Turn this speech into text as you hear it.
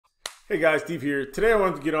Hey guys, Steve here. Today I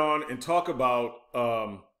wanted to get on and talk about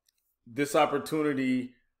this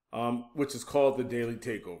opportunity, which is called the Daily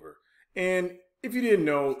Takeover. And if you didn't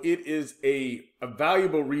know, it is a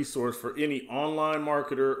valuable resource for any online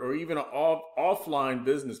marketer or even an offline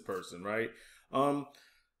business person, right?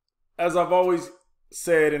 As I've always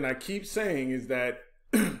said, and I keep saying, is that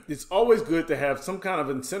it's always good to have some kind of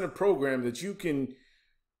incentive program that you can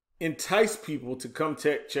entice people to come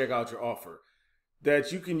check out your offer,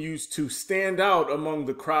 that you can use to stand out among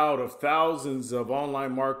the crowd of thousands of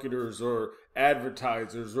online marketers or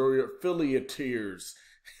advertisers or your affiliateers,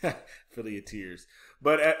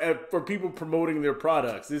 but for people promoting their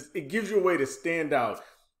products. It gives you a way to stand out.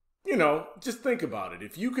 You know, just think about it.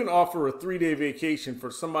 If you can offer a 3-day vacation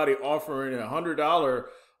for somebody offering a $100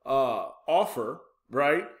 offer,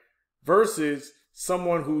 right, versus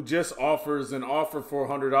someone who just offers an offer for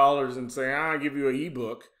 $100 and say, I'll give you an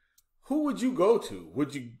ebook, who would you go to?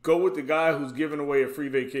 Would you go with the guy who's giving away a free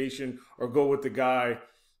vacation, or go with the guy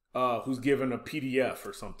who's giving a PDF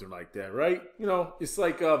or something like that, right? You know, it's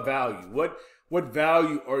like value. What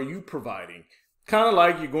value are you providing? Kind of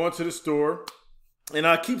like you're going to the store, and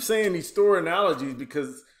I keep saying these store analogies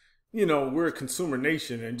because, you know, we're a consumer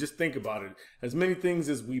nation, and just think about it. As many things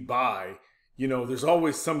as we buy, you know, there's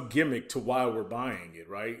always some gimmick to why we're buying it,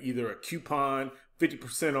 right? Either a coupon,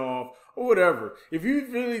 50% off, or whatever. If you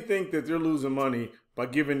really think that they're losing money by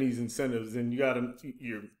giving these incentives, then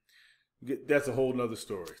that's a whole nother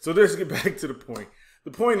story. So let's get back to the point.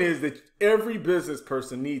 The point is that every business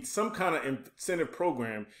person needs some kind of incentive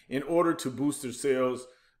program in order to boost their sales,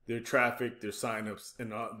 their traffic, their signups,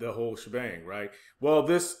 and the whole shebang, right? Well,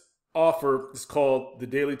 this offer is called the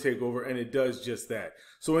Daily Takeover, and it does just that.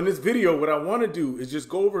 So in this video, what I want to do is just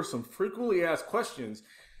go over some frequently asked questions,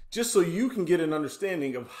 just so you can get an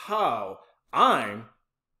understanding of how I'm,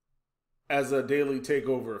 as a Daily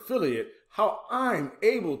Takeover affiliate, how I'm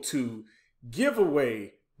able to give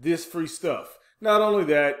away this free stuff. Not only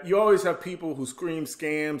that, you always have people who scream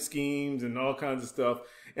scam, schemes, and all kinds of stuff.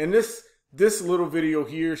 And this little video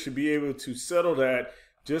here should be able to settle that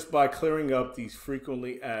just by clearing up these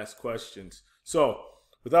frequently asked questions. So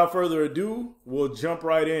without further ado, we'll jump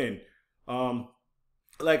right in.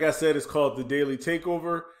 Like I said, it's called the Daily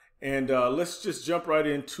Takeover. And let's just jump right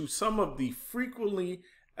into some of the frequently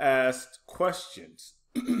asked questions.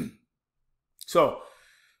 Frequently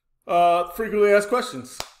asked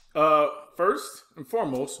questions. First and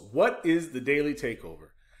foremost, what is the Daily Takeover?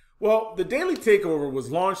 Well, the Daily Takeover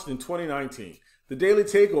was launched in 2019. The Daily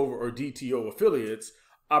Takeover, or DTO affiliates,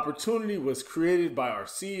 opportunity was created by our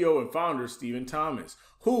CEO and founder, S.Dean,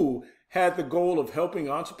 who had the goal of helping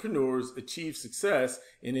entrepreneurs achieve success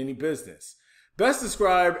in any business. Best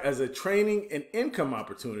described as a training and income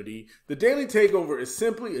opportunity, the Daily Takeover is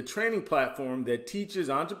simply a training platform that teaches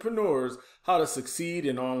entrepreneurs how to succeed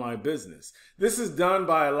in online business. This is done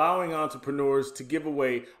by allowing entrepreneurs to give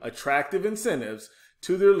away attractive incentives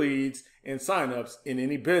to their leads and signups in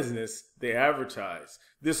any business they advertise.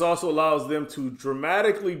 This also allows them to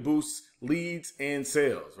dramatically boost leads and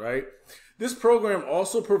sales, right? This program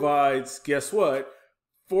also provides, guess what,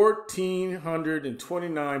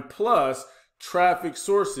 1,429 plus traffic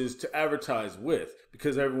sources to advertise with,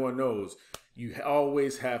 because everyone knows you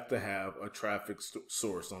always have to have a traffic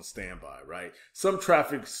source on standby, right? Some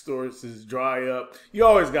traffic sources dry up. You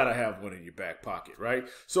always got to have one in your back pocket, right?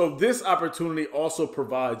 So this opportunity also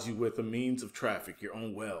provides you with a means of traffic, your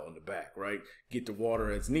own well in the back, right? Get the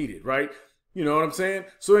water as needed, right? You know what I'm saying?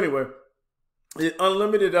 So anyway,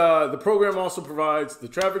 the program also provides the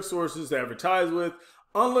traffic sources to advertise with,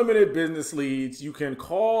 unlimited business leads. You can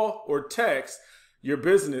call or text your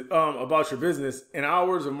business about your business, and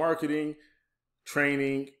hours of marketing,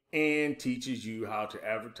 training, and teaches you how to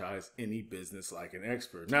advertise any business like an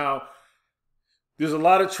expert. Now, there's a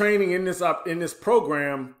lot of training in this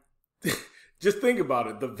program. Just think about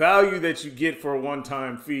it. The value that you get for a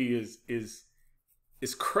one-time fee is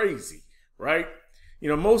crazy, right? You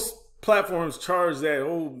know, most platforms charge that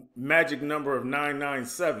whole magic number of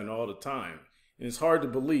 997 all the time. And it's hard to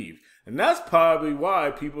believe. And that's probably why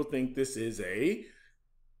people think this is a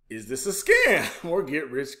scam or get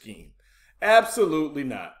rich scheme? Absolutely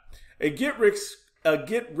not. A get rich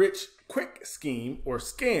quick scheme or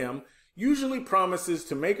scam usually promises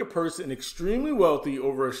to make a person extremely wealthy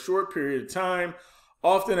over a short period of time,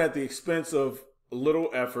 often at the expense of little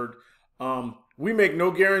effort. We make no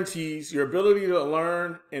guarantees. Your ability to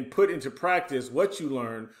learn and put into practice what you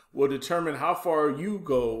learn will determine how far you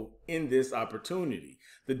go in this opportunity.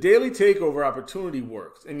 The Daily Takeover opportunity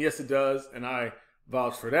works, and yes, it does, and I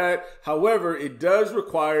vouch for that. However, it does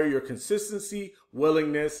require your consistency,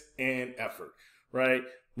 willingness, and effort, right?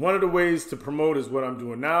 one of the ways to promote is what I'm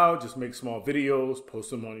doing now. Just make small videos,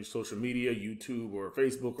 post them on your social media, YouTube or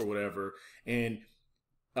Facebook or whatever. And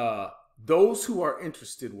those who are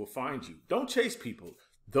interested will find you. Don't chase people.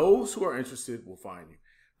 Those who are interested will find you,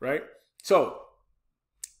 right? So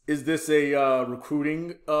is this a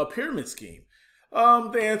recruiting pyramid scheme?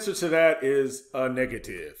 The answer to that is a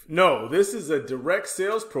negative. No, this is a direct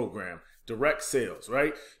sales program. Direct sales,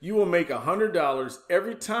 right? You will make $100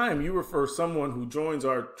 every time you refer someone who joins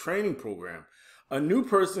our training program. A new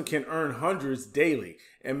person can earn hundreds daily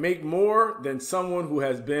and make more than someone who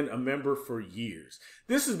has been a member for years.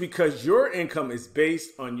 This is because your income is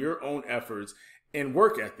based on your own efforts and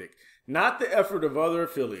work ethic, not the effort of other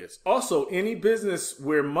affiliates. Also, any business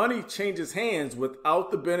where money changes hands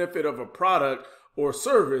without the benefit of a product or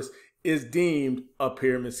service is deemed a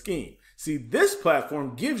pyramid scheme. See, this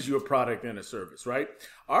platform gives you a product and a service, right?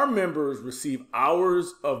 Our members receive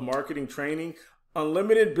hours of marketing training,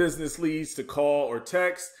 unlimited business leads to call or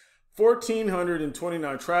text,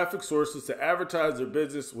 1,429 traffic sources to advertise their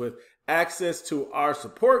business with access to our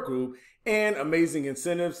support group, and amazing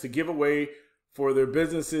incentives to give away for their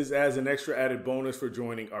businesses as an extra added bonus for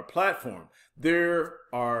joining our platform. There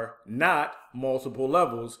are not multiple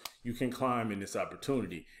levels you can climb in this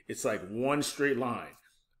opportunity. It's like one straight line.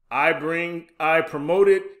 I promote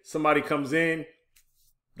it, somebody comes in,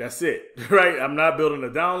 that's it, right? I'm not building a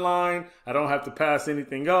downline. I don't have to pass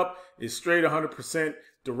anything up. It's straight 100%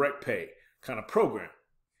 direct pay kind of program.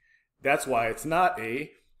 That's why it's not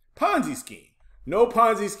a Ponzi scheme. No,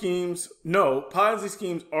 Ponzi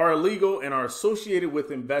schemes are illegal and are associated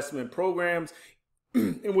with investment programs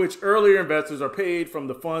in which earlier investors are paid from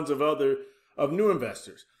the funds of new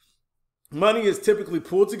investors. Money is typically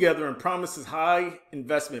pulled together and promises high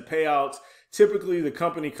investment payouts. Typically, the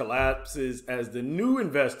company collapses as the new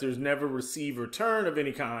investors never receive return of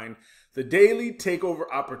any kind. The Daily Takeover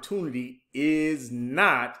opportunity is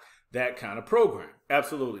not that kind of program.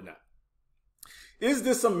 Absolutely not. Is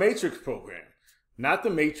this a matrix program? Not the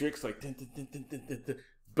matrix, like,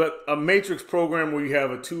 but a matrix program where you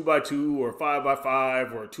have a 2x2 or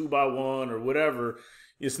 5x5 or a 2x1 or whatever.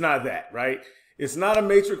 It's not that, right? It's not a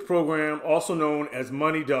matrix program, also known as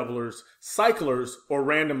money doublers, cyclers, or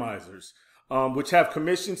randomizers, which have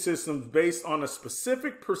commission systems based on a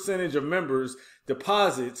specific percentage of members'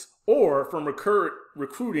 deposits or from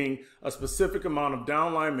recruiting a specific amount of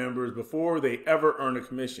downline members before they ever earn a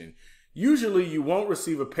commission. Usually, you won't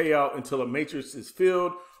receive a payout until a matrix is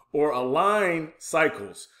filled or a line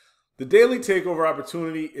cycles. The Daily Takeover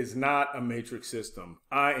opportunity is not a matrix system.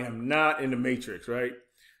 I am not in the matrix, right?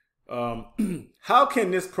 How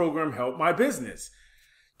can this program help my business?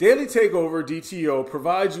 Daily Takeover DTO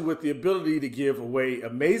provides you with the ability to give away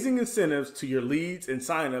amazing incentives to your leads and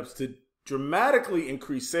signups to dramatically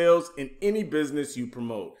increase sales in any business you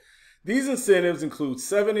promote. These incentives include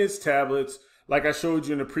 7-inch tablets, like I showed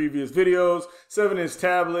you in the previous videos, 7-inch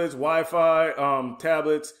tablets, Wi-Fi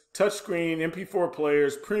tablets, touchscreen, MP4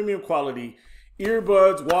 players, premium quality,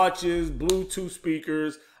 earbuds, watches, Bluetooth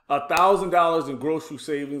speakers, $1,000 in grocery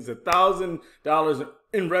savings, $1,000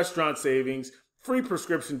 in restaurant savings, free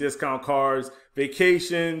prescription discount cards,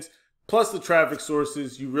 vacations, plus the traffic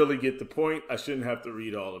sources. You really get the point. I shouldn't have to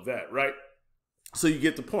read all of that, right? So you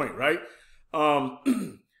get the point, right?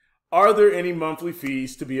 Are there any monthly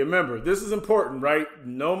fees to be a member? This is important, right?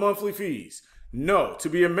 No monthly fees. No, to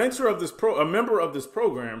be a member of this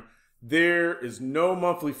program, there is no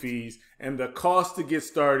monthly fees, and the cost to get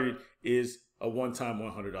started is a one-time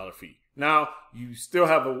 $100 fee. Now, you still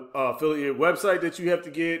have an affiliate website that you have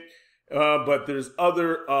to get, but there's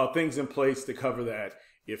other things in place to cover that.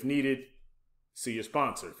 If needed, see your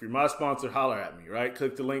sponsor. If you're my sponsor, holler at me, right?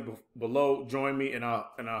 Click the link below, join me, and I'll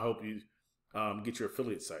help you get your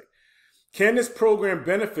affiliate site. Can this program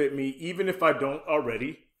benefit me even if I don't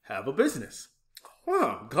already have a business?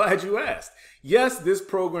 Well, glad you asked. Yes, this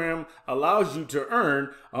program allows you to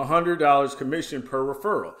earn $100 commission per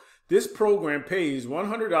referral. This program pays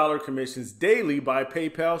 $100 commissions daily by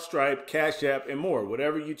PayPal, Stripe, Cash App, and more,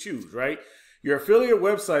 whatever you choose, right? Your affiliate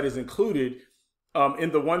website is included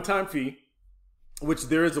in the one-time fee, which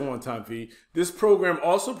there is a one-time fee. This program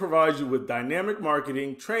also provides you with dynamic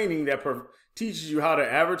marketing training that teaches you how to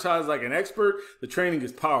advertise like an expert. The training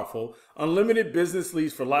is powerful. Unlimited business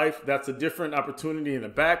leads for life. That's a different opportunity in the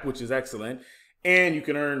back, which is excellent. And you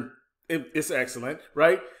can earn, it's excellent,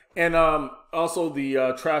 right? And also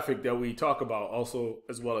the traffic that we talk about, also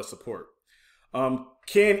as well as support.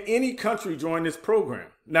 Can any country join this program?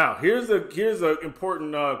 Now, here's a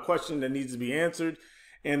important question that needs to be answered,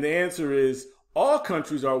 and the answer is all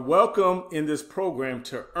countries are welcome in this program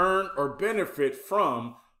to earn or benefit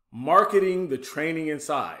from marketing the training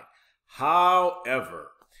inside.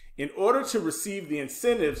 However, in order to receive the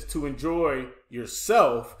incentives to enjoy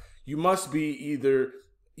yourself, you must be either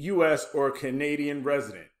U.S. or Canadian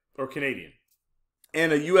resident or Canadian,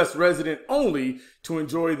 and a U.S. resident only to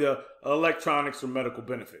enjoy the electronics or medical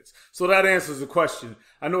benefits. So that answers the question.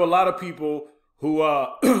 I know a lot of people who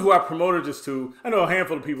who I promoted this to. I know a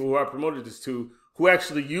handful of people who I promoted this to who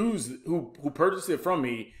actually who purchased it from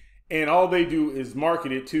me, and all they do is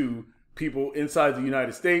market it to people inside the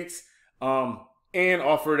United States, and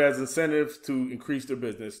offer it as incentives to increase their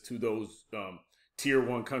business to those tier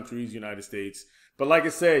 1 countries, United States. But like I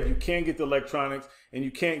said, you can't get the electronics and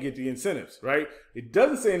you can't get the incentives, right? It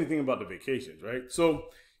doesn't say anything about the vacations, right? So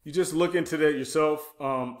you just look into that yourself.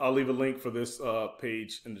 I'll leave a link for this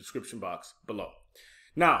page in the description box below.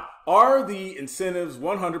 Now, are the incentives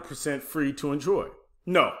 100% free to enjoy?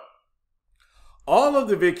 No. All of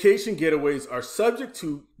the vacation getaways are subject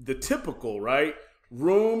to the typical, right?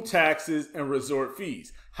 Room taxes and resort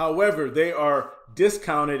fees. However, they are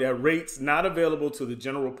discounted at rates not available to the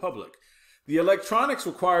general public. The electronics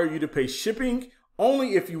require you to pay shipping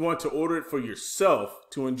only if you want to order it for yourself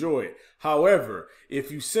to enjoy it. However,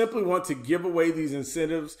 if you simply want to give away these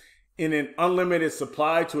incentives in an unlimited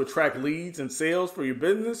supply to attract leads and sales for your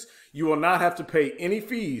business, you will not have to pay any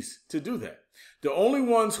fees to do that. The only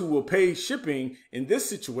ones who will pay shipping in this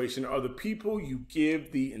situation are the people you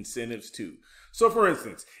give the incentives to. So for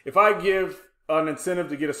instance, if I give an incentive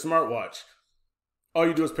to get a smartwatch, all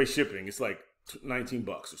you do is pay shipping. It's like 19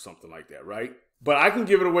 bucks or something like that, right? But I can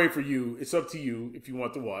give it away for you. It's up to you if you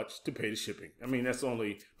want the watch to pay the shipping. I mean,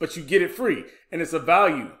 but you get it free, and it's a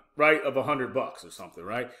value, right, of 100 bucks or something,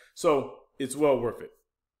 right? So it's well worth it.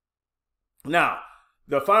 Now,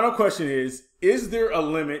 the final question is there a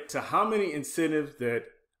limit to how many incentives that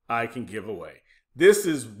I can give away? This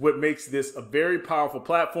is what makes this a very powerful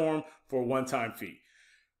platform for a one-time fee.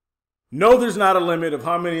 No, there's not a limit of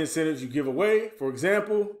how many incentives you give away. For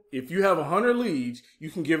example, if you have 100 leads, you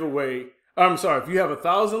can give away, if you have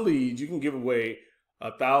 1,000 leads, you can give away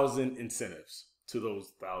 1,000 incentives to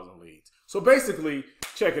those 1,000 leads. So basically,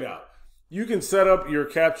 check it out. You can set up your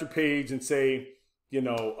capture page and say,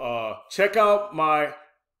 check out my,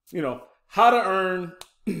 how to earn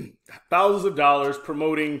thousands of dollars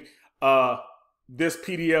promoting this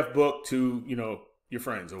PDF book to, your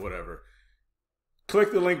friends or whatever.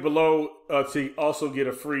 Click the link below to also get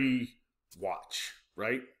a free watch,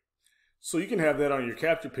 right? So you can have that on your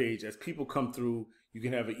capture page. As people come through, you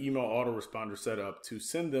can have an email autoresponder set up to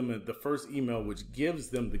send them the first email, which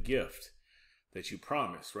gives them the gift that you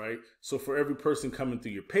promised, right? So for every person coming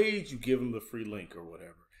through your page, you give them the free link or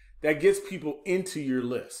whatever. That gets people into your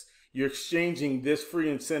list. You're exchanging this free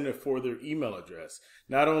incentive for their email address.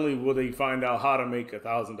 Not only will they find out how to make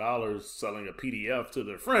 $1,000 selling a PDF to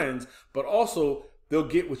their friends, but also they'll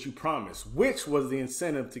get what you promised, which was the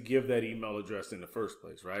incentive to give that email address in the first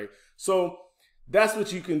place, right? So that's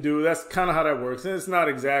what you can do. That's kind of how that works. And it's not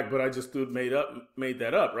exact, but I just made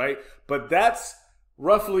that up, right? But that's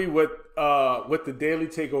roughly what the Daily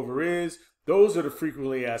Takeover is. Those are the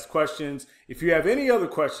frequently asked questions. If you have any other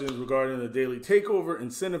questions regarding the Daily Takeover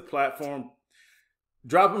incentive platform,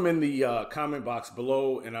 drop them in the comment box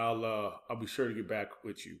below, and I'll be sure to get back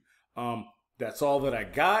with you. That's all that I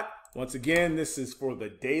got. Once again, this is for the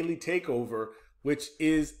Daily Takeover, which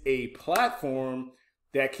is a platform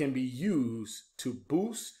that can be used to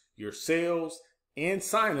boost your sales and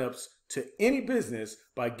signups to any business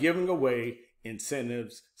by giving away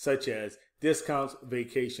incentives such as discounts,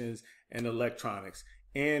 vacations, and electronics,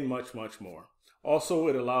 and much, much more. Also,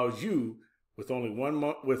 it allows you with only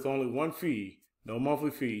one fee, no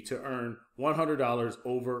monthly fee, to earn $100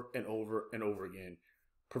 over and over and over again,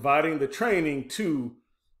 providing the training to,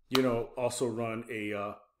 also run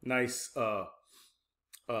a nice,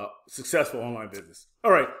 successful online business.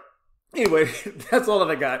 All right. Anyway, that's all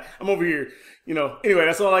that I got. I'm over here, anyway,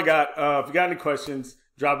 that's all I got. If you got any questions,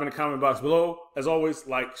 drop in the comment box below. As always,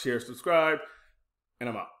 like, share, subscribe, and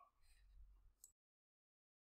I'm out.